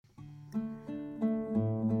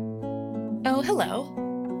Oh,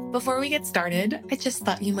 hello. Before we get started, I just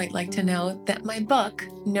thought you might like to know that my book,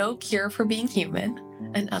 No Cure for Being Human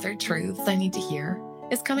and Other Truths I Need to Hear,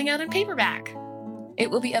 is coming out in paperback.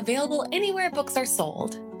 It will be available anywhere books are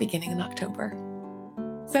sold, beginning in October.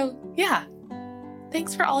 So, yeah,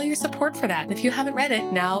 thanks for all your support for that. If you haven't read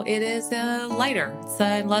it, now it is lighter. It's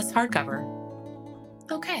less hardcover.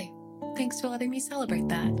 Okay, thanks for letting me celebrate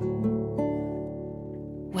that.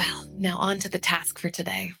 Well, now on to the task for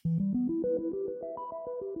today.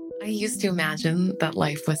 I used to imagine that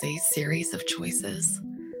life was a series of choices,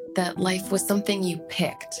 that life was something you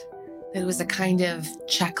picked, that it was a kind of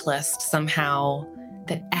checklist somehow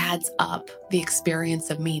that adds up the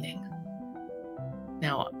experience of meaning.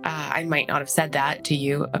 Now, I might not have said that to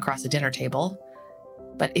you across a dinner table,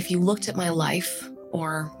 but if you looked at my life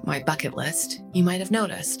or my bucket list, you might have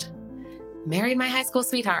noticed. Married my high school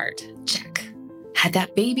sweetheart, check. Had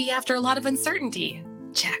that baby after a lot of uncertainty,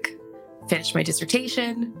 check. Finished my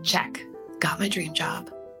dissertation, check. Got my dream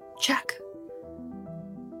job, check.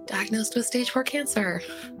 Diagnosed with stage 4 cancer.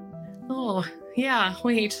 Oh, yeah,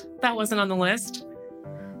 wait, that wasn't on the list.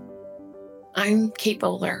 I'm Kate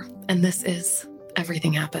Bowler, and this is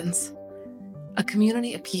Everything Happens, a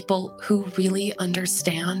community of people who really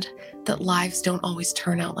understand that lives don't always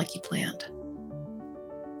turn out like you planned.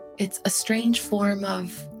 It's a strange form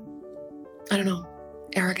of,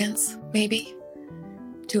 arrogance, maybe,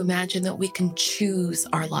 to imagine that we can choose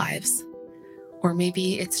our lives. Or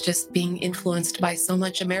maybe it's just being influenced by so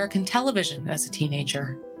much American television as a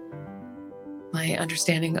teenager. My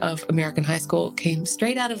understanding of American high school came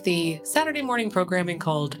straight out of the Saturday morning programming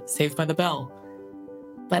called Saved by the Bell.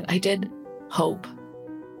 But I did hope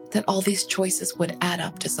that all these choices would add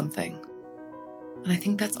up to something. And I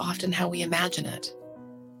think that's often how we imagine it.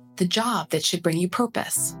 The job that should bring you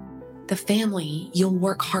purpose, the family you'll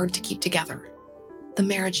work hard to keep together, the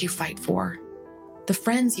marriage you fight for, the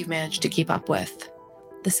friends you've managed to keep up with,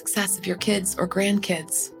 the success of your kids or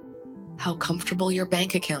grandkids, how comfortable your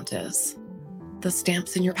bank account is, the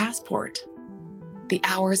stamps in your passport, the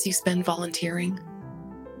hours you spend volunteering,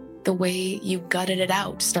 the way you gutted it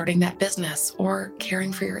out starting that business or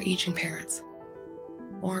caring for your aging parents.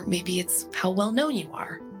 Or maybe it's how well known you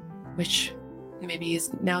are, which maybe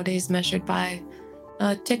is nowadays measured by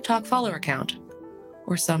a TikTok follower count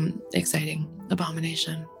or some exciting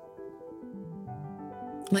abomination.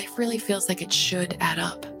 Life really feels like it should add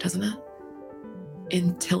up, doesn't it?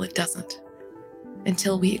 Until it doesn't.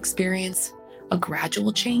 Until we experience a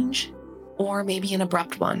gradual change or maybe an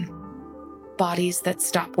abrupt one. Bodies that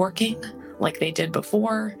stop working like they did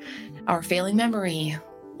before, our failing memory,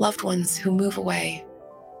 loved ones who move away,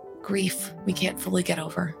 grief we can't fully get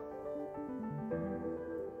over.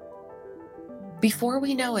 Before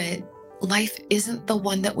we know it, life isn't the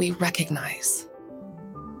one that we recognize,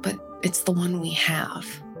 but it's the one we have.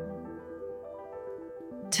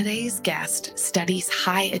 Today's guest studies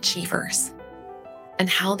high achievers and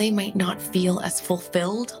how they might not feel as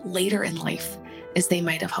fulfilled later in life as they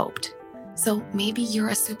might have hoped. So maybe you're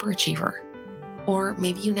a superachiever, or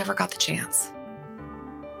maybe you never got the chance.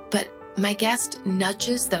 But my guest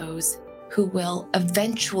nudges those who will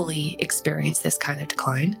eventually experience this kind of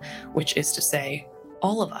decline, which is to say,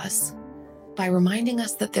 all of us, by reminding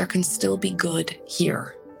us that there can still be good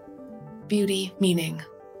here. Beauty, meaning,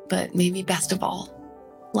 but maybe best of all,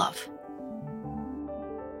 love.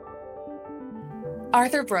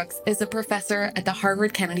 Arthur Brooks is a professor at the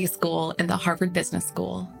Harvard Kennedy School and the Harvard Business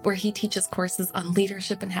School, where he teaches courses on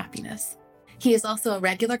leadership and happiness. He is also a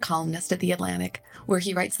regular columnist at The Atlantic, where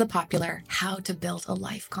he writes the popular How to Build a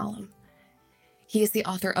Life column. He is the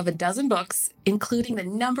author of a dozen books, including the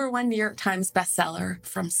 #1 New York Times bestseller,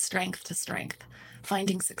 From Strength to Strength,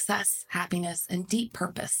 Finding Success, Happiness, and Deep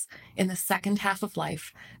Purpose in the Second Half of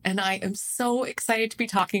Life. And I am so excited to be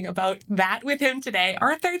talking about that with him today.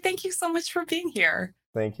 Arthur, thank you so much for being here.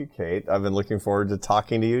 Thank you, Kate. I've been looking forward to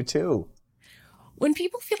talking to you too. When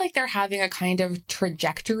people feel like they're having a kind of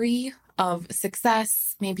trajectory of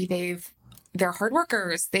success, maybe they're hard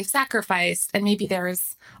workers, they've sacrificed, and maybe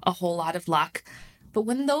there's a whole lot of luck. But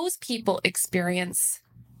when those people experience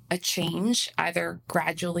a change, either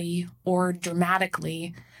gradually or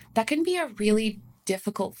dramatically, that can be a really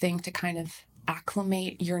difficult thing to kind of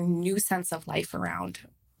acclimate your new sense of life around.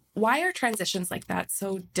 Why are transitions like that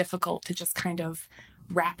so difficult to just kind of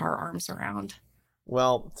wrap our arms around?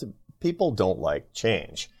 Well, people don't like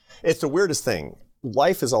change. It's the weirdest thing.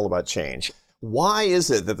 Life is all about change. Why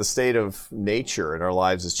is it that the state of nature in our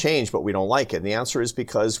lives has changed, but we don't like it? And the answer is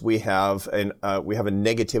because we have a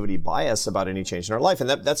negativity bias about any change in our life, and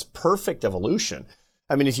that's perfect evolution.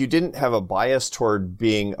 I mean, if you didn't have a bias toward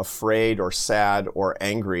being afraid or sad or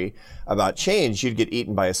angry about change, you'd get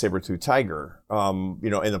eaten by a saber-toothed tiger, in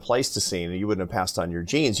the Pleistocene, and you wouldn't have passed on your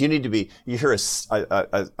genes. You hear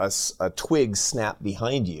a twig snap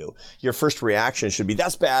behind you. Your first reaction should be,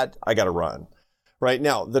 that's bad, I gotta run. Right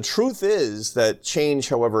now, the truth is that change,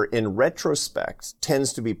 however, in retrospect,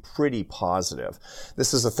 tends to be pretty positive.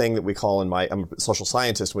 This is a thing that we call I'm a social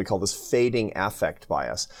scientist, and we call this fading affect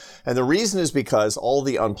bias. And the reason is because all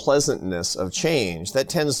the unpleasantness of change, that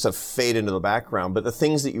tends to fade into the background, but the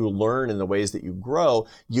things that you learn and the ways that you grow,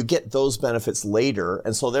 you get those benefits later.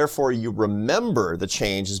 And so therefore you remember the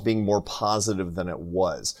change as being more positive than it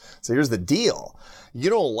was. So here's the deal. You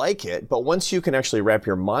don't like it, but once you can actually wrap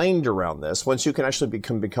your mind around this, once you can actually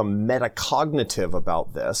become metacognitive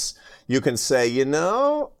about this, you can say,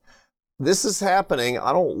 this is happening.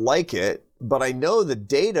 I don't like it, but I know the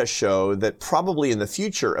data show that probably in the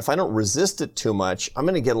future, if I don't resist it too much, I'm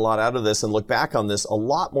going to get a lot out of this and look back on this a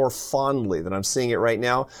lot more fondly than I'm seeing it right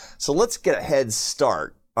now. So let's get a head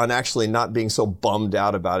start on actually not being so bummed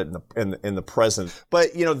out about it in the present.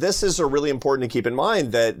 But, this is really important to keep in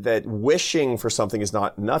mind that wishing for something is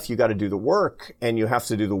not enough. You got to do the work, and you have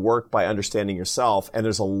to do the work by understanding yourself. And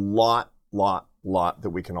there's a lot that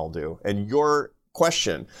we can all do. And your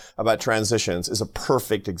question about transitions is a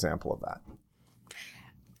perfect example of that.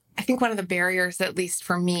 I think one of the barriers, at least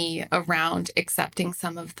for me, around accepting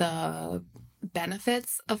some of the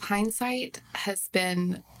benefits of hindsight has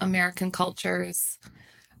been American culture's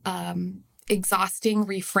exhausting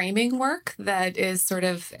reframing work that is sort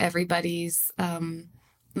of everybody's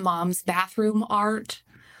mom's bathroom art.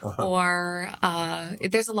 Or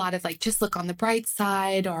there's a lot of just look on the bright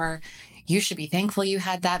side, or you should be thankful you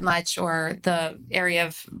had that much, or the area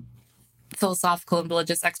of philosophical and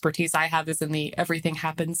religious expertise I have is in the everything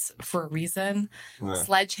happens for a reason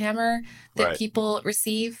sledgehammer that people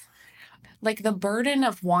receive. The burden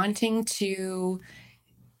of wanting to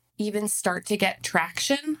even start to get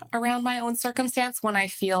traction around my own circumstance when I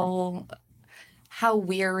feel how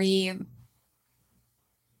weary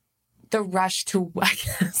the rush to, I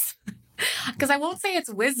guess, because I won't say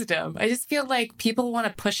it's wisdom. I just feel like people want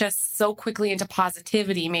to push us so quickly into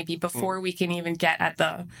positivity, maybe before we can even get at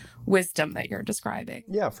the wisdom that you're describing.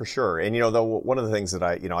 Yeah, for sure. And one of the things that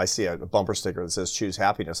I see a bumper sticker that says "Choose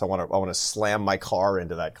happiness." I want to slam my car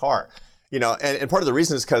into that car. And part of the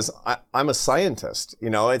reason is because I'm a scientist.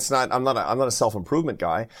 I'm not a self-improvement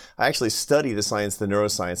guy. I actually study the science, the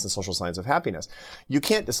neuroscience, and social science of happiness. You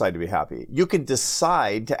can't decide to be happy. You can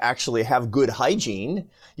decide to actually have good hygiene.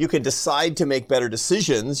 You can decide to make better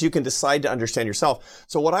decisions. You can decide to understand yourself.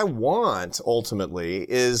 So what I want ultimately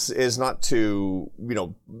is not to,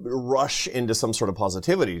 rush into some sort of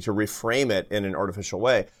positivity, to reframe it in an artificial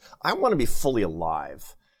way. I want to be fully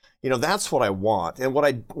alive. That's what I want. And what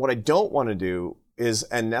I don't want to do is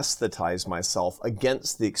anesthetize myself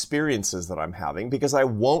against the experiences that I'm having, because I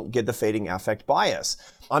won't get the fading affect bias.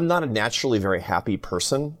 I'm not a naturally very happy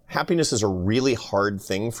person. Happiness is a really hard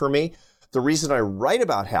thing for me. The reason I write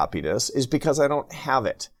about happiness is because I don't have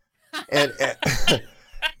it.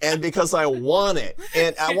 And because I want it,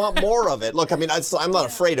 and I want more of it. Look, I'm not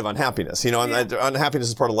afraid of unhappiness. Unhappiness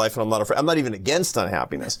is part of life, and I'm not afraid. I'm not even against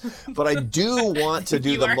unhappiness, but I do want to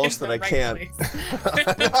do the most that I can.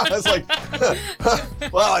 It's like,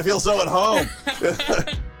 well, I feel so at home.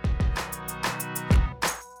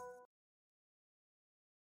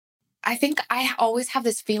 I think I always have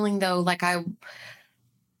this feeling, though,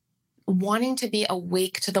 wanting to be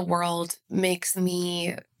awake to the world makes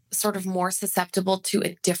me sort of more susceptible to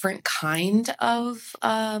a different kind of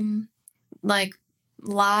lie,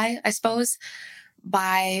 I suppose.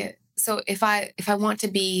 So if I want to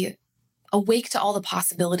be awake to all the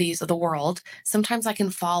possibilities of the world, sometimes I can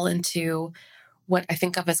fall into what I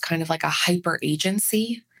think of as kind of like a hyper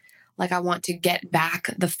agency. I want to get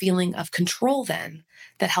back the feeling of control then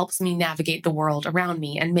that helps me navigate the world around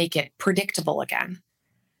me and make it predictable again.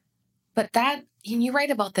 But you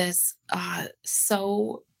write about this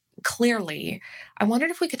so clearly. I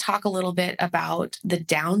wondered if we could talk a little bit about the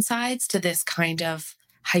downsides to this kind of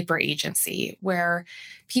hyper agency, where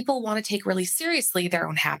people want to take really seriously their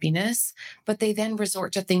own happiness, but they then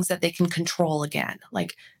resort to things that they can control again,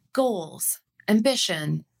 like goals,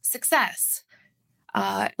 ambition, success.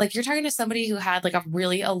 You're talking to somebody who had a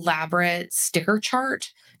really elaborate sticker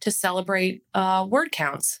chart to celebrate word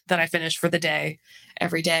counts that I finished for the day.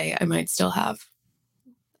 Every day I might still have.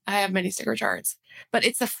 I have many sticker charts, but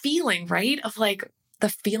it's a feeling, right? Of the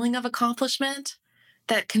feeling of accomplishment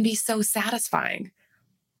that can be so satisfying.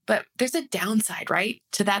 But there's a downside, right,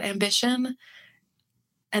 to that ambition.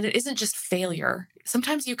 And it isn't just failure.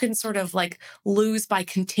 sometimes you can sort of like lose by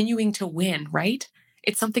continuing to win, right?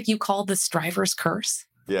 It's something you call the striver's curse.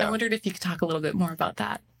 Yeah. I wondered if you could talk a little bit more about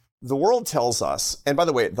that. The world tells us, and by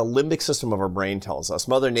the way, the limbic system of our brain tells us,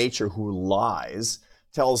 Mother Nature, who lies,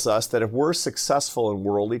 tells us that if we're successful in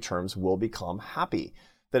worldly terms, we'll become happy.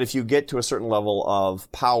 That if you get to a certain level of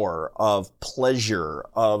power, of pleasure,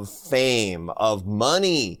 of fame, of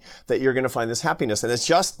money, that you're going to find this happiness. And it's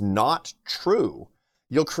just not true.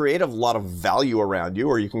 You'll create a lot of value around you,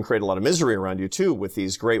 or you can create a lot of misery around you too with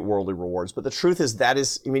these great worldly rewards. But the truth is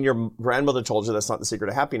your grandmother told you that's not the secret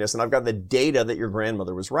of happiness. And I've got the data that your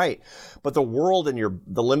grandmother was right. But the world and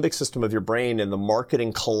the limbic system of your brain and the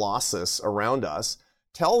marketing colossus around us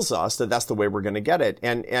tells us that that's the way we're going to get it.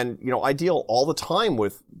 And I deal all the time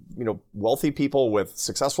with, wealthy people, with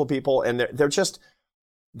successful people, and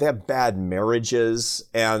they have bad marriages,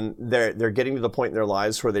 and they're getting to the point in their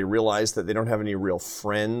lives where they realize that they don't have any real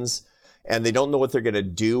friends, and they don't know what they're going to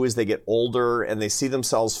do as they get older, and they see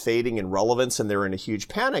themselves fading in relevance, and they're in a huge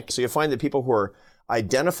panic. So you find that people who are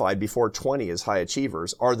identified before 20 as high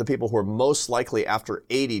achievers are the people who are most likely after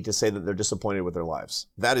 80 to say that they're disappointed with their lives.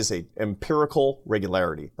 That is a empirical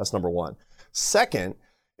regularity. That's number one. Second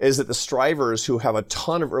is that the strivers who have a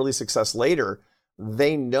ton of early success later,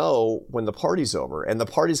 they know when the party's over, and the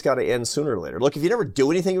party's got to end sooner or later. Look, if you never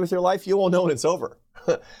do anything with your life, you won't know when it's over.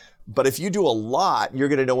 But if you do a lot, you're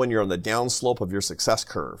going to know when you're on the downslope of your success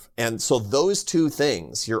curve. And so those two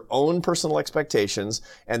things, your own personal expectations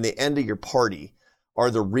and the end of your party, are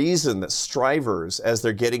the reason that strivers, as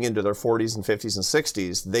they're getting into their 40s and 50s and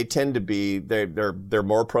 60s, they tend to be, they're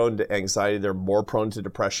more prone to anxiety, they're more prone to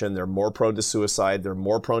depression, they're more prone to suicide, they're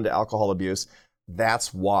more prone to alcohol abuse.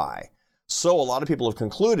 That's why. So a lot of people have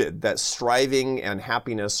concluded that striving and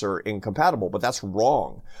happiness are incompatible, but that's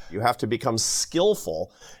wrong. You have to become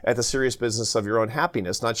skillful at the serious business of your own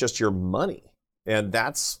happiness, not just your money. And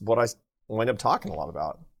that's what I wind up talking a lot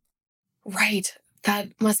about. Right. That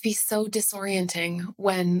must be so disorienting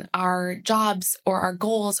when our jobs or our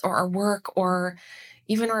goals or our work or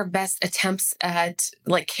even our best attempts at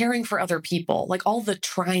like caring for other people, like all the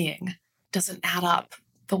trying doesn't add up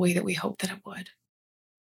the way that we hope that it would.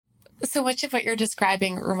 So much of what you're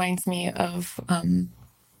describing reminds me of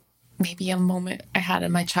maybe a moment I had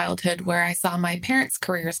in my childhood where I saw my parents'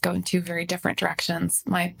 careers go in two very different directions.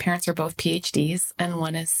 My parents are both PhDs, and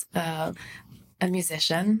one is a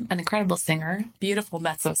musician, an incredible singer, beautiful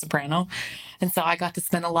mezzo-soprano. And so I got to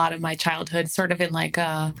spend a lot of my childhood sort of in like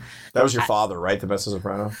a... That was your father, right? The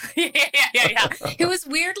mezzo-soprano? Yeah. It was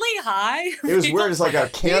weirdly high. It was weird. It's like a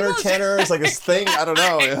cantor tenor. It's like this thing. I don't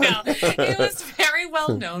know. It was very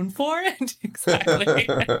well known for it. Exactly.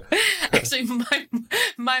 Actually,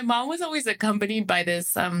 my mom was always accompanied by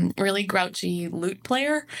this really grouchy lute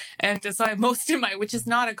player. And so I which is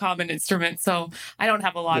not a common instrument. So I don't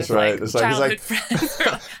have a lot of childhood friends.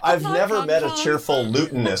 I've never met a cheerful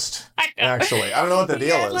lutenist, actually. I don't know what the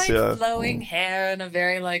deal is. Like flowing hair and a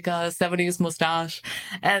very like 70s mustache.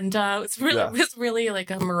 And it was really like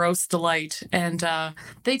a morose delight. And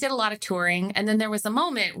they did a lot of touring. And then there was a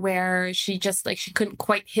moment where she just like, she couldn't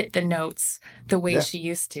quite hit the notes the way she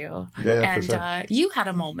used to. Yeah, and for sure. You had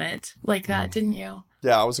a moment like that, didn't you?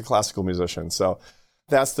 Yeah, I was a classical musician. So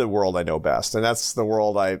that's the world I know best. And that's the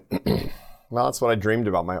world well, that's what I dreamed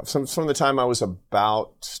about from the time I was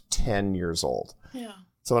about 10 years old. Yeah.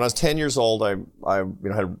 So when I was 10 years old, I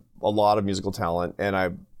had a lot of musical talent, and I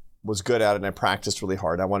was good at it, and I practiced really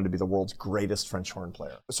hard. I wanted to be the world's greatest French horn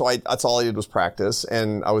player. So that's all I did was practice,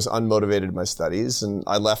 and I was unmotivated in my studies, and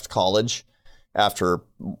I left college after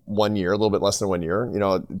 1 year, a little bit less than 1 year,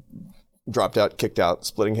 dropped out, kicked out,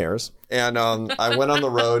 splitting hairs. And I went on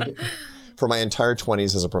the road for my entire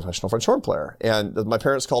 20s as a professional French horn player. And my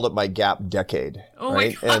parents called it my gap decade. Oh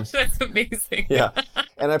right? My gosh, that's amazing. Yeah.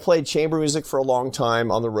 And I played chamber music for a long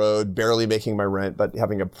time on the road, barely making my rent, but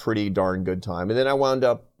having a pretty darn good time. And then I wound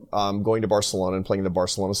up going to Barcelona and playing the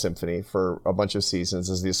Barcelona Symphony for a bunch of seasons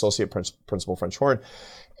as the associate principal French horn.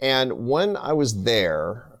 And when I was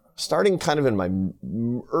there, starting kind of in my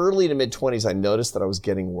early to mid 20s, I noticed that I was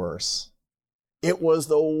getting worse. It was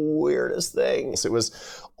the weirdest thing. It was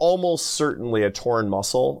almost certainly a torn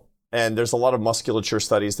muscle. And there's a lot of musculature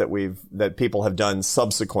studies that people have done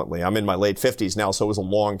subsequently. I'm in my late 50s now, so it was a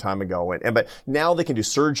long time ago. But now they can do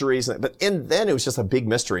surgeries. And then it was just a big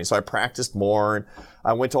mystery. So I practiced more, and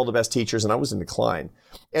I went to all the best teachers, and I was in decline.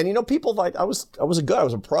 And people like I was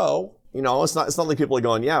a pro. It's not like people are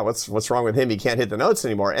going, yeah, what's wrong with him? He can't hit the notes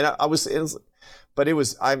anymore. And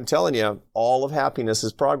I'm telling you, all of happiness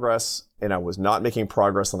is progress. And I was not making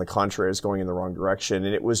progress. On the contrary, I was going in the wrong direction.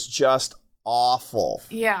 And it was just awful.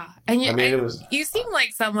 Yeah. And It was. you seem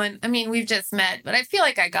like someone, we've just met, but I feel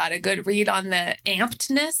like I got a good read on the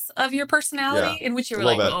ampedness of your personality in which you were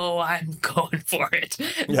like, bit. Oh, I'm going for it.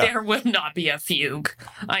 Yeah. There will not be a fugue.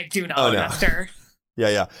 I do not after.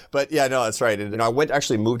 Yeah. But yeah, no, that's right. And I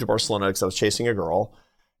actually moved to Barcelona because I was chasing a girl.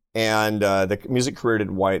 And the music career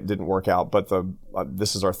didn't work out. But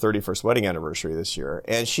this is our 31st wedding anniversary this year.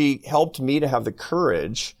 And she helped me to have the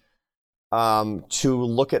courage to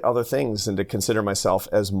look at other things and to consider myself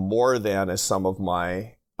as more than as some of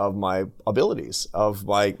my abilities, of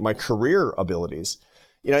my career abilities.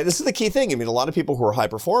 This is the key thing. A lot of people who are high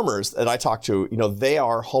performers that I talk to, they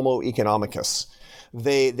are homo economicus.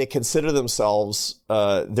 They consider themselves,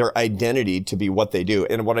 their identity to be what they do.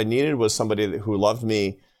 And what I needed was somebody who loved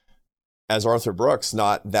me as Arthur Brooks,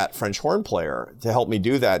 not that French horn player, to help me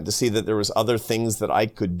do that, to see that there was other things that I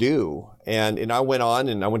could do. And I went on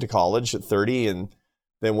and I went to college at 30 and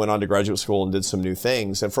then went on to graduate school and did some new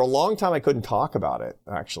things. And for a long time, I couldn't talk about it,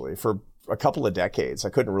 actually. For a couple of decades, I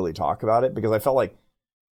couldn't really talk about it because I felt like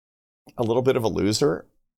a little bit of a loser.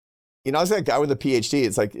 I was that guy with a PhD.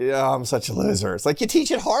 It's like, yeah, I'm such a loser. It's like, you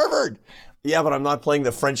teach at Harvard. Yeah, but I'm not playing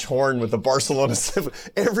the French horn with the Barcelona Symphony.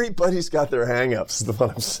 Everybody's got their hang-ups, is what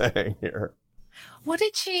I'm saying here. What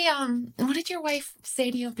did your wife say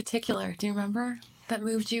to you in particular? Do you remember that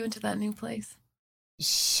moved you into that new place?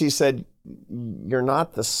 She said, you're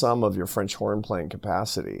not the sum of your French horn playing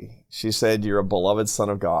capacity. She said, you're a beloved son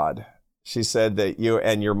of God. She said that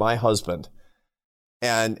you're my husband.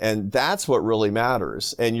 And that's what really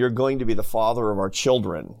matters. And you're going to be the father of our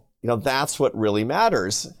children. That's what really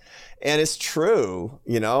matters. And it's true,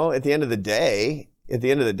 at the end of the day,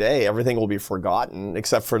 everything will be forgotten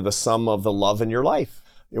except for the sum of the love in your life.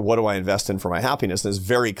 What do I invest in for my happiness? And it's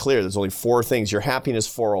very clear. There's only 4 things. Your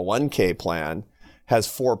happiness 401k plan has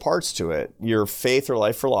 4 parts to it. Your faith or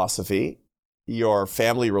life philosophy, your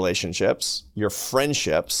family relationships, your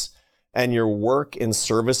friendships, and your work in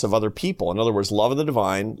service of other people. In other words, love of the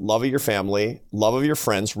divine, love of your family, love of your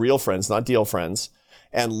friends, real friends, not deal friends,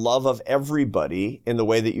 and love of everybody in the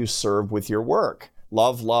way that you serve with your work.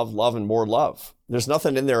 Love, love, love, and more love. There's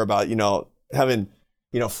nothing in there about, having,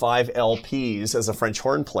 5 LPs as a French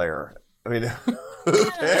horn player. Who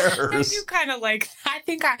cares? I do kind of like, I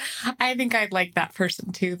think I'd like that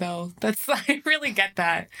person too, though. I really get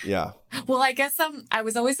that. Yeah. Well, I guess I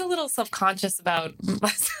was always a little self-conscious about,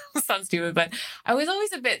 sounds stupid, but I was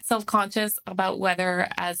always a bit self-conscious about whether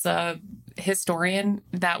as a historian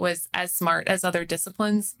that was as smart as other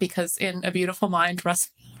disciplines, because in A Beautiful Mind,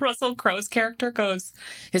 Russell Crowe's character goes,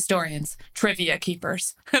 historians, trivia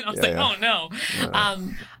keepers. And I was oh no. Yeah.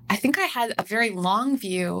 I think I had a very long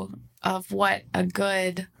view of what a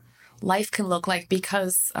good life can look like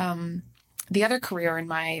because the other career in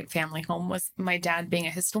my family home was my dad being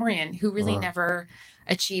a historian who really never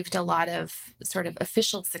achieved a lot of sort of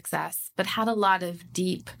official success, but had a lot of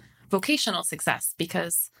deep vocational success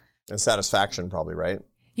because... And satisfaction probably, right?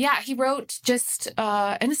 Yeah, he wrote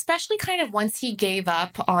and especially kind of once he gave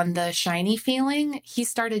up on the shiny feeling, he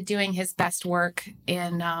started doing his best work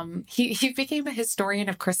in, he became a historian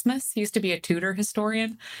of Christmas. He used to be a Tudor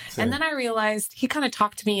historian. Same. And then I realized he kind of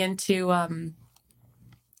talked me into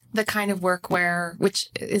the kind of work which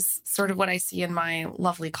is sort of what I see in my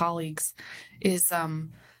lovely colleagues, is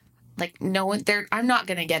no one there. I'm not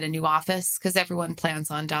going to get a new office because everyone plans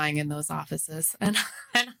on dying in those offices. And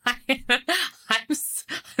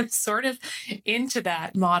I'm sort of into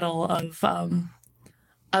that model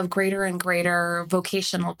of greater and greater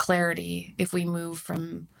vocational clarity if we move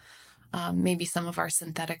from maybe some of our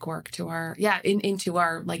synthetic work to into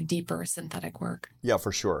our like deeper synthetic work. Yeah,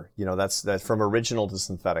 for sure. That's from original to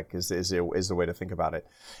synthetic is the way to think about it.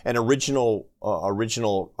 And original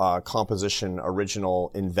composition,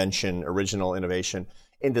 original invention, original innovation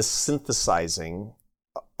into synthesizing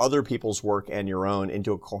other people's work and your own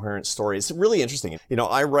into a coherent story. It's really interesting.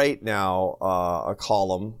 I write now a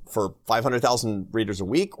column for 500,000 readers a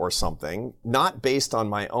week or something, not based on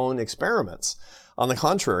my own experiments. On the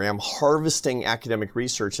contrary, I'm harvesting academic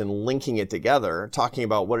research and linking it together, talking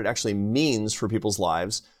about what it actually means for people's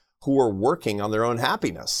lives who are working on their own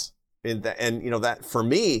happiness. And that for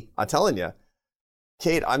me, I'm telling you,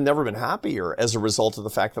 Kate, I've never been happier as a result of the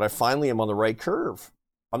fact that I finally am on the right curve.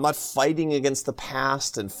 I'm not fighting against the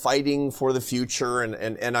past and fighting for the future.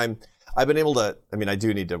 And I've been able to, I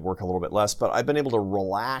do need to work a little bit less, but I've been able to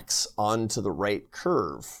relax onto the right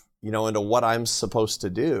curve, into what I'm supposed to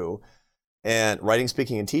do. And writing,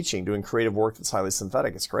 speaking, and teaching, doing creative work that's highly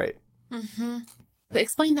synthetic. It's great. Mm-hmm.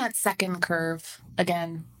 Explain that second curve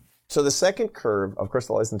again. So the second curve of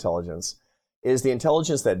crystallized intelligence is the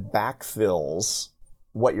intelligence that backfills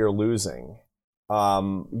what you're losing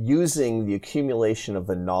using the accumulation of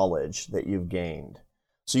the knowledge that you've gained.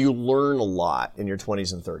 So you learn a lot in your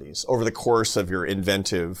 20s and 30s over the course of your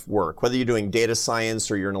inventive work, whether you're doing data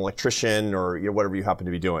science or you're an electrician or whatever you happen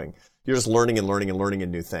to be doing. You're just learning and learning and learning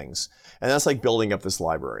new things. And that's like building up this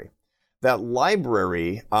library. That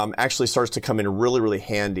library actually starts to come in really, really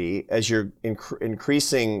handy as you're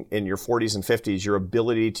increasing in your 40s and 50s, your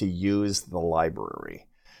ability to use the library.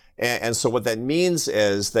 And so what that means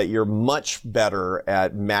is that you're much better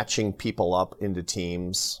at matching people up into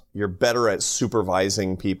teams. You're better at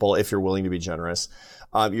supervising people if you're willing to be generous.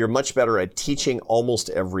 You're much better at teaching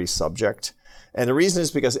almost every subject. And the reason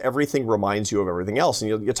is because everything reminds you of everything else.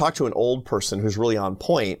 And you'll talk to an old person who's really on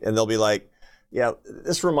point, and they'll be like, yeah,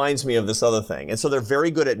 this reminds me of this other thing. And so they're very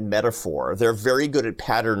good at metaphor. They're very good at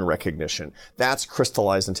pattern recognition. That's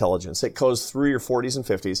crystallized intelligence. It goes through your 40s and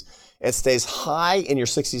 50s. It stays high in your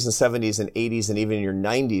 60s and 70s and 80s and even in your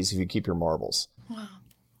 90s if you keep your marbles. Wow.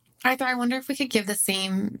 Arthur, I wonder if we could give the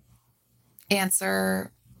same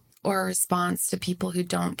answer or response to people who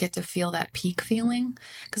don't get to feel that peak feeling.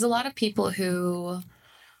 Because a lot of people who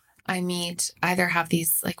I meet either have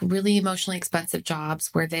these like really emotionally expensive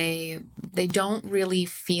jobs where they don't really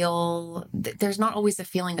feel, there's not always a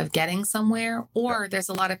feeling of getting somewhere, or there's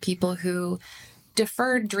a lot of people who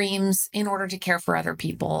deferred dreams in order to care for other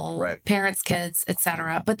people, right, parents, kids,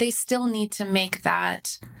 etc. But they still need to make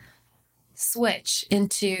that switch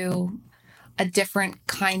into a different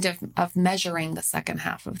kind of measuring the second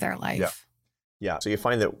half of their life. Yeah. So you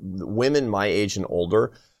find that women my age and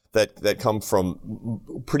older that come from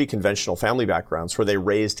pretty conventional family backgrounds where they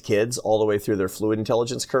raised kids all the way through their fluid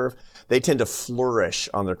intelligence curve, they tend to flourish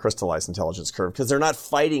on their crystallized intelligence curve because they're not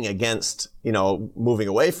fighting against, moving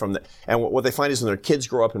away from it. And what they find is when their kids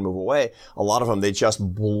grow up and move away, a lot of them, they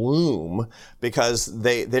just bloom because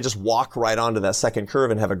they just walk right onto that second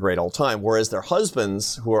curve and have a great old time. Whereas their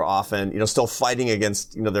husbands, who are often, still fighting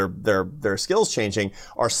against, their skills changing,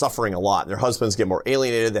 are suffering a lot. Their husbands get more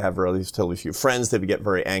alienated. They have relatively few friends. They get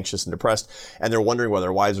very anxious and depressed, and they're wondering why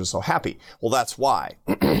their wives are so happy. Well, that's why,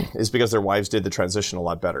 is because their wives did the transition a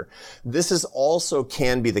lot better. This is also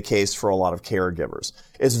can be the case for a lot of caregivers.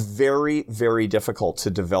 It's very, very difficult to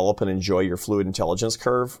develop and enjoy your fluid intelligence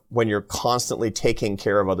curve when you're constantly taking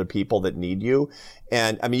care of other people that need you.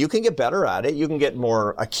 And I mean, you can get better at it. You can get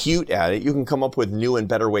more acute at it. You can come up with new and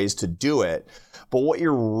better ways to do it. But what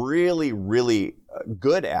you're really, really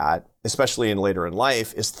good at, especially later in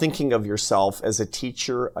life, is thinking of yourself as a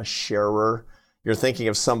teacher, a sharer. You're thinking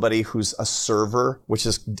of somebody who's a server, which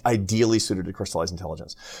is ideally suited to crystallized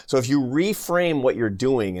intelligence. So if you reframe what you're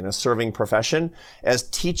doing in a serving profession as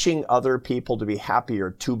teaching other people to be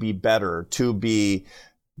happier, to be better, to be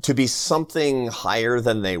something higher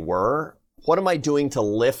than they were, what am I doing to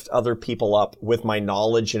lift other people up with my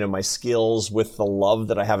knowledge and in my skills, with the love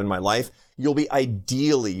that I have in my life? You'll be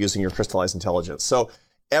ideally using your crystallized intelligence. So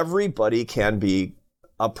everybody can be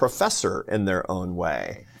a professor in their own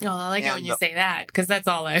way. Oh, I like it when you say that, because that's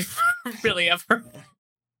all I've really ever.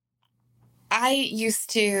 I used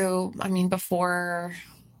to,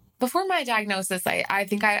 before my diagnosis, I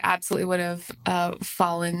think I absolutely would have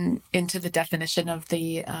fallen into the definition of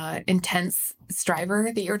the intense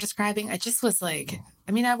striver that you're describing. I just was like,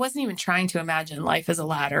 I wasn't even trying to imagine life as a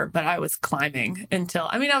ladder, but I was climbing until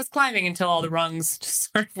all the rungs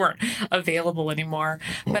just sort of weren't available anymore.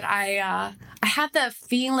 But I had the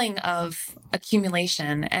feeling of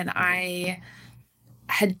accumulation, and I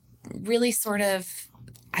had really sort of,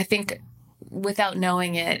 I think, without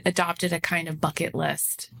knowing it, adopted a kind of bucket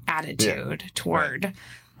list attitude toward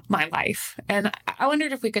my life. And I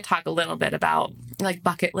wondered if we could talk a little bit about like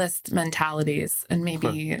bucket list mentalities and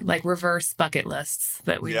maybe like reverse bucket lists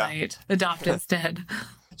that we might adopt instead.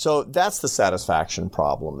 So that's the satisfaction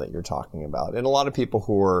problem that you're talking about. And a lot of people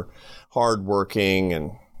who are hardworking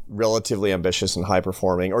and relatively ambitious and high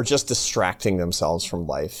performing or just distracting themselves from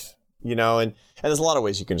life, and there's a lot of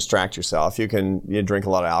ways you can distract yourself. You can drink a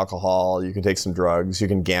lot of alcohol, you can take some drugs, you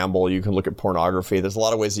can gamble, you can look at pornography. There's a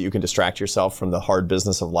lot of ways that you can distract yourself from the hard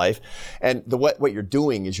business of life. And what you're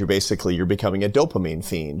doing is you're becoming a dopamine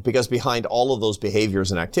fiend, because behind all of those behaviors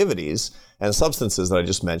and activities and substances that I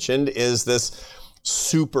just mentioned is this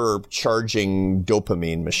supercharging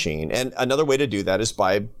dopamine machine. And another way to do that is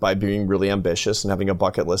by being really ambitious and having a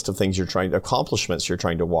bucket list of things accomplishments you're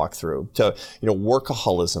trying to walk through. To,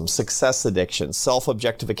 workaholism, success addiction,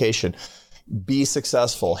 self-objectification, be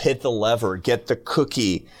successful, hit the lever, get the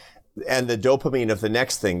cookie, and the dopamine of the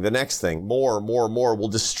next thing, more will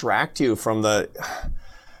distract you from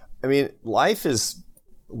life is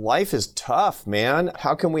life is tough, man.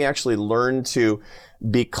 How can we actually learn to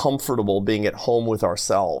be comfortable being at home with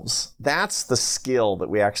ourselves? That's the skill that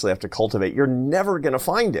we actually have to cultivate. You're never going to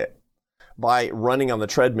find it by running on the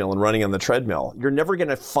treadmill and running on the treadmill. You're never going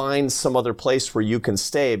to find some other place where you can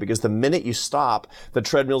stay, because the minute you stop, the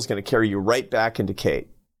treadmill is going to carry you right back into Kate.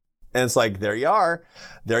 And it's like, there you are.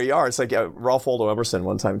 There you are. It's like Ralph Waldo Emerson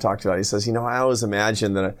one time talked about it. He says, I always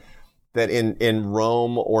imagine that in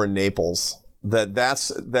Rome or Naples,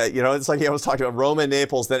 it's like he always talked about Rome and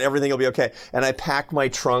Naples, that everything will be okay. And I pack my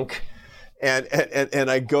trunk and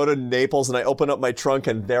I go to Naples and I open up my trunk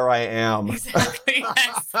and there I am. Exactly.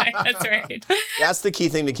 Yes, that's right. That's the key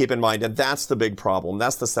thing to keep in mind. And that's the big problem.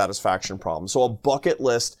 That's the satisfaction problem. So a bucket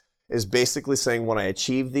list is basically saying, when I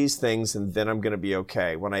achieve these things, and then I'm going to be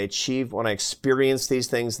okay. When I experience these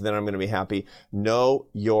things, then I'm going to be happy. No,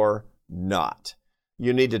 you're not.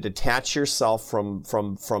 You need to detach yourself from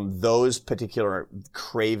those particular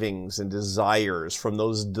cravings and desires, from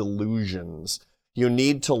those delusions. You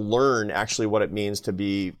need to learn actually what it means to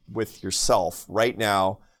be with yourself right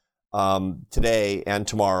now, today and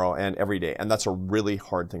tomorrow and every day. And that's a really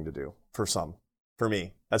hard thing to do for some. For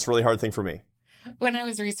me, that's a really hard thing for me. When I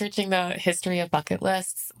was researching the history of bucket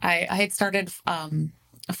lists, I had started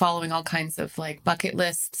following all kinds of like bucket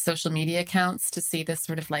list social media accounts to see this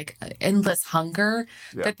sort of like endless hunger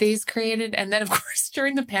that these created. And then, of course,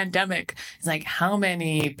 during the pandemic, it's like, how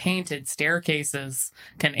many painted staircases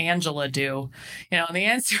can Angela do? And the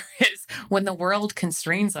answer is, when the world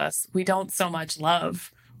constrains us, we don't so much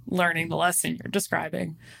love learning the lesson you're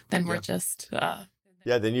describing. Then we're just... then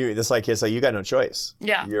it's like you got no choice.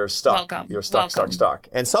 Yeah. You're stuck. Welcome. You're stuck.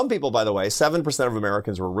 And some people, by the way, 7% of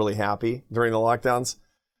Americans were really happy during the lockdowns.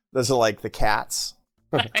 Those are like the cats.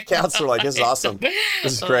 Cats are like, this is awesome.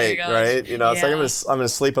 This is great, right? It's like, I'm gonna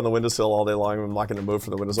sleep on the windowsill all day long. I'm not gonna move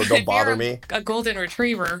from the windowsill. Don't bother me. A golden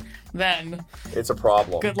retriever, then it's a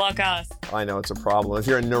problem. Good luck us. I know it's a problem. If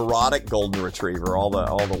you're a neurotic golden retriever, all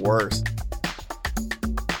the worse.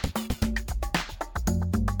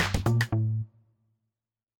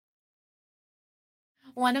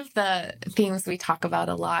 One of the themes we talk about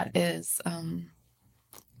a lot is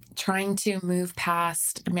trying to move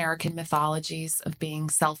past American mythologies of being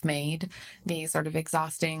self-made, the sort of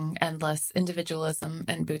exhausting, endless individualism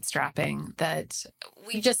and bootstrapping that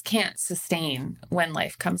we just can't sustain when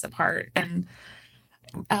life comes apart. And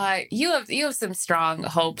you have some strong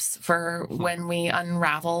hopes for when we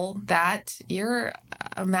unravel that. You're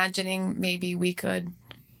imagining maybe we could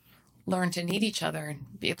learn to need each other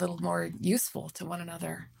and be a little more useful to one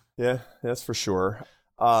another. Yeah, that's for sure.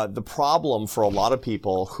 The problem for a lot of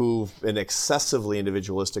people who've been excessively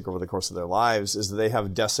individualistic over the course of their lives is that they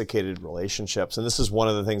have desiccated relationships. And this is one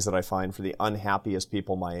of the things that I find for the unhappiest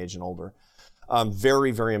people my age and older.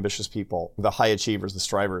 Very, very ambitious people, the high achievers, the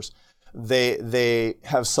strivers. They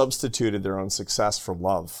have substituted their own success for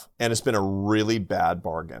love, and it's been a really bad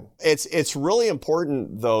bargain. It's really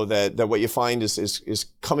important, though, that what you find is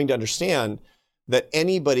coming to understand that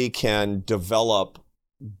anybody can develop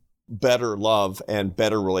better love and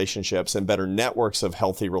better relationships and better networks of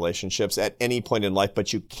healthy relationships at any point in life,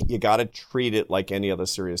 but you got to treat it like any other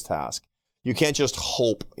serious task. You can't just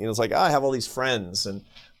hope. It's like, I have all these friends, and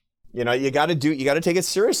you got to take it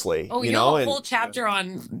seriously. Oh, you have a whole chapter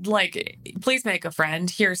on like, please make a friend.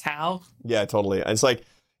 Here's how. Yeah, totally. It's like,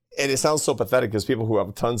 and it sounds so pathetic because people who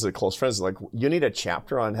have tons of close friends are like, you need a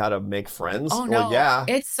chapter on how to make friends? Oh, no. Well, yeah.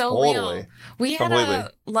 It's so totally. real. We had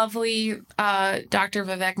a lovely Dr.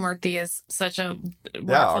 Vivek Murthy is such a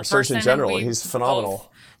wonderful our Surgeon person, General. He's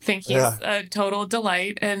phenomenal. Think he's a total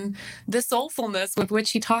delight. And the soulfulness with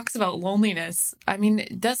which he talks about loneliness, I mean,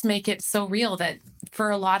 it does make it so real that for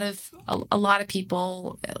a lot of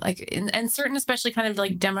people, like, and certain, especially kind of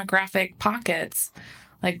like demographic pockets,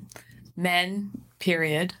 like men,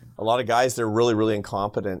 period. A lot of guys, they're really, really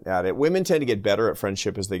incompetent at it. Women tend to get better at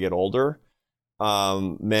friendship as they get older.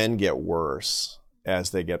 Men get worse as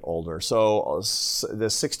they get older. So the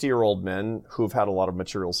 60-year-old men who've had a lot of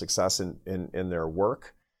material success in their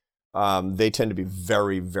work, they tend to be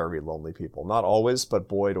very, very lonely people. Not always, but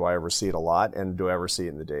boy, do I ever see it a lot, and do I ever see it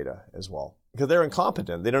in the data as well. Because they're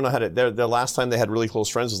incompetent. They don't know how to, the last time they had really close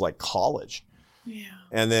friends was like college. Yeah.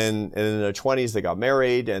 And then in their 20s, they got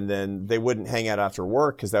married, and then they wouldn't hang out after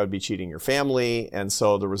work because that would be cheating your family. And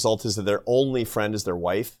so the result is that their only friend is their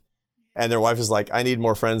wife. And their wife is like, I need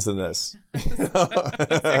more friends than this.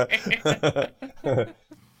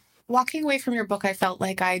 Walking away from your book, I felt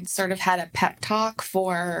like I'd sort of had a pep talk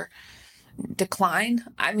for decline.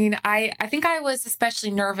 I mean, I think I was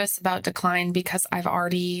especially nervous about decline because I've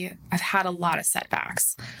had a lot of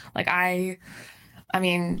setbacks. Like I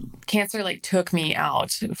mean, cancer like took me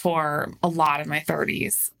out for a lot in my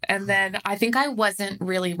 30s. And then I think I wasn't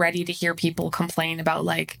really ready to hear people complain about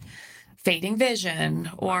like fading vision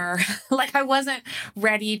or like I wasn't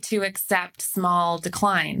ready to accept small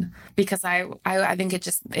decline because I think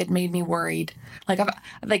it made me worried.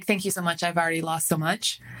 Like thank you so much. I've already lost so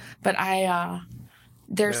much. But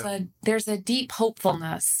there's a deep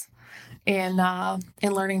hopefulness in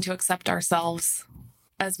learning to accept ourselves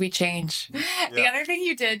as we change. Yeah. The other thing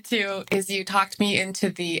you did too is you talked me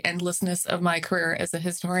into the endlessness of my career as a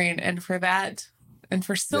historian, and for that, and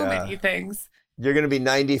for so many things. You're going to be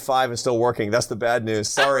 95 and still working. That's the bad news.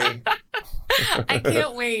 Sorry. I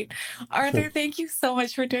can't wait. Arthur, thank you so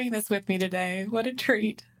much for doing this with me today. What a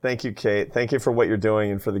treat. Thank you, Kate. Thank you for what you're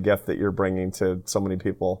doing and for the gift that you're bringing to so many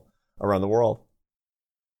people around the world.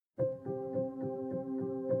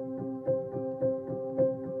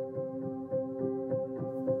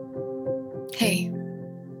 Hey,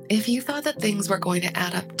 if you thought that things were going to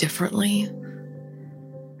add up differently,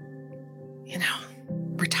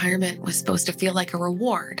 retirement was supposed to feel like a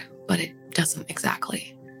reward, but it doesn't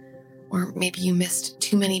exactly. Or maybe you missed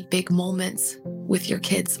too many big moments with your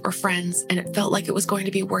kids or friends and it felt like it was going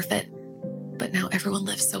to be worth it, but now everyone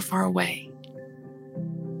lives so far away.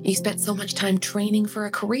 You spent so much time training for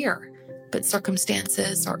a career, but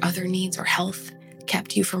circumstances or other needs or health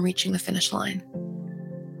kept you from reaching the finish line.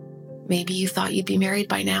 Maybe you thought you'd be married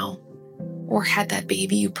by now, or had that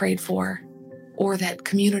baby you prayed for, or that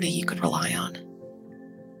community you could rely on.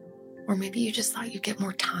 Or maybe you just thought you'd get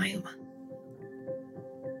more time.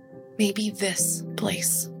 Maybe this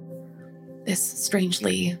place, this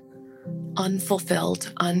strangely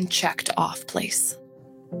unfulfilled, unchecked off place,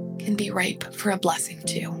 can be ripe for a blessing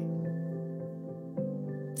too.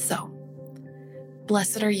 So,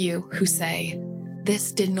 blessed are you who say,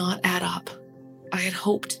 "This did not add up. I had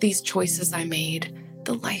hoped these choices I made,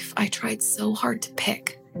 the life I tried so hard to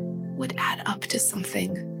pick, would add up to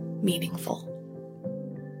something meaningful.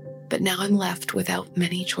 But now I'm left without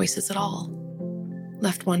many choices at all.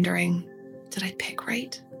 Left wondering, did I pick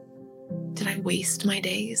right? Did I waste my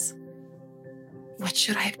days? What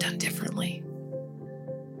should I have done differently?"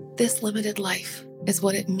 This limited life is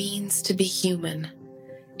what it means to be human,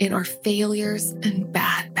 in our failures and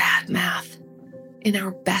bad math, in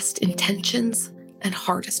our best intentions and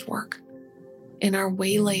hardest work, in our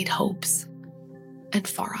waylaid hopes and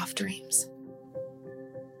far-off dreams,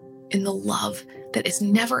 in the love that is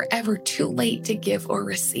never ever too late to give or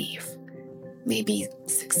receive. Maybe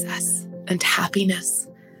success and happiness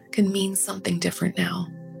can mean something different now,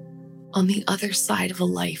 on the other side of a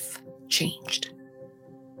life changed,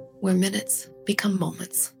 where minutes become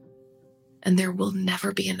moments, and there will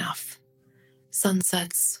never be enough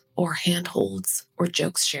sunsets or handholds or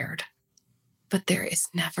jokes shared. But there is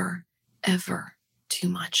never, ever too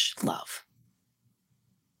much love.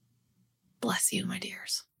 Bless you, my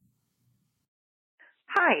dears.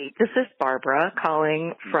 Hi, this is Barbara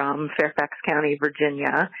calling from Fairfax County,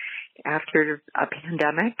 Virginia, after a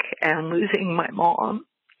pandemic and losing my mom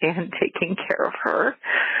and taking care of her.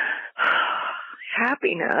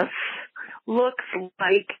 Happiness looks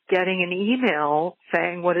like getting an email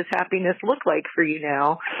saying, "What does happiness look like for you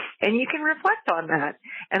now?" And you can reflect on that.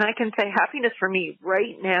 And I can say happiness for me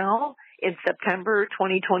right now in September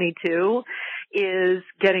 2022 is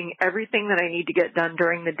getting everything that I need to get done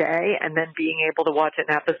during the day and then being able to watch an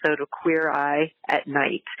episode of Queer Eye at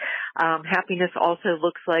night. Happiness also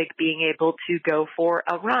looks like being able to go for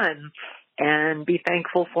a run and be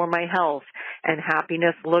thankful for my health. And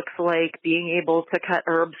happiness looks like being able to cut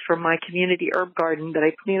herbs from my community herb garden that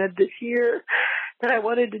I planted this year that I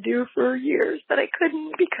wanted to do for years, but I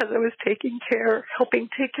couldn't because I was helping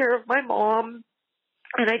take care of my mom.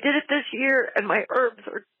 And I did it this year, and my herbs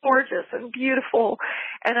are gorgeous and beautiful,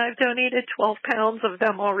 and I've donated 12 pounds of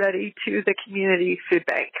them already to the community food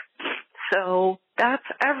bank. So that's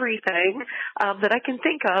everything that I can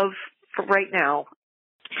think of for right now.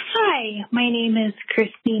 Hi, my name is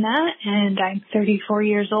Christina, and I'm 34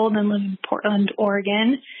 years old and live in Portland,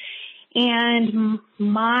 Oregon. And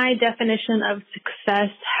my definition of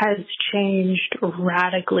success has changed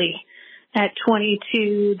radically. At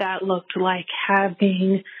 22, that looked like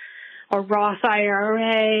having a Roth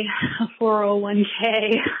IRA, a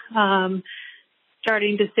 401k,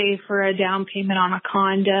 starting to save for a down payment on a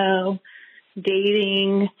condo,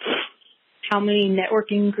 dating, how many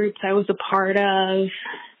networking groups I was a part of.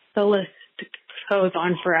 The list goes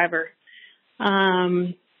on forever.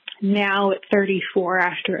 Now at 34,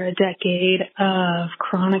 after a decade of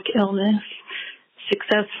chronic illness,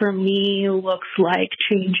 success for me looks like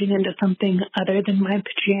changing into something other than my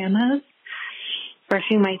pajamas,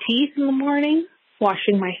 brushing my teeth in the morning,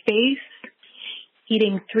 washing my face,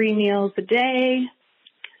 eating 3 meals a day,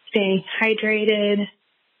 staying hydrated,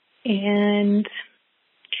 and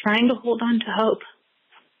trying to hold on to hope.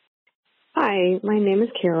 Hi, my name is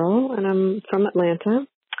Carol, and I'm from Atlanta.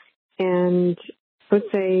 And I would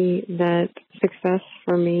say that success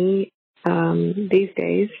for me these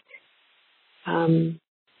days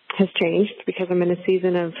has changed because I'm in a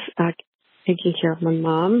season of taking care of my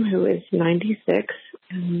mom, who is 96.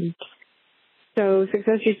 And so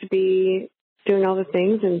success used to be doing all the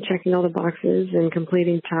things and checking all the boxes and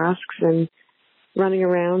completing tasks and running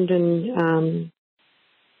around and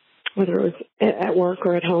whether it was at work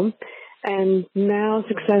or at home. And now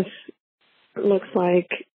success looks like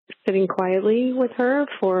sitting quietly with her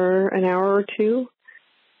for an hour or two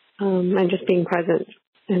and just being present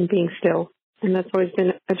and being still. And that's always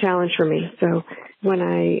been a challenge for me. So when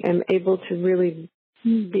I am able to really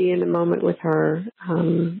be in a moment with her,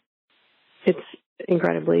 it's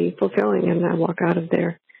incredibly fulfilling. And I walk out of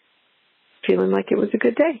there feeling like it was a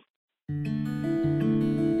good day.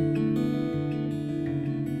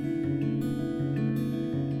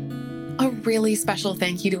 A really special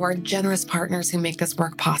thank you to our generous partners who make this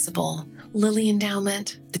work possible: Lilly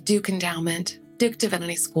Endowment, the Duke Endowment, Duke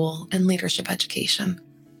Divinity School, and Leadership Education.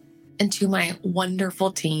 And to my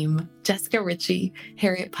wonderful team, Jessica Ritchie,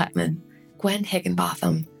 Harriet Putman, Gwen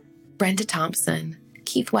Higginbotham, Brenda Thompson,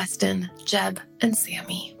 Keith Weston, Jeb, and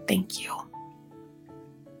Sammy. Thank you.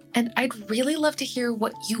 And I'd really love to hear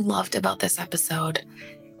what you loved about this episode.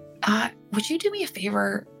 Would you do me a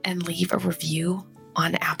favor and leave a review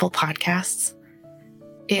on Apple Podcasts?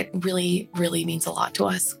 It really, really means a lot to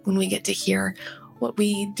us when we get to hear what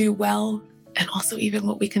we do well and also even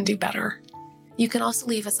what we can do better. You can also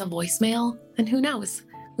leave us a voicemail, and who knows,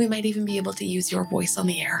 we might even be able to use your voice on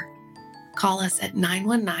the air. Call us at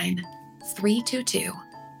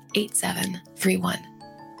 919-322-8731.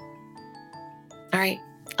 All right,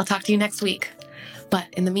 I'll talk to you next week. But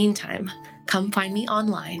in the meantime, come find me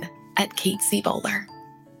online at Kate C. Bowler.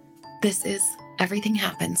 This is Everything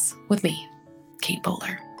Happens with me, Kate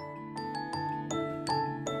Bowler.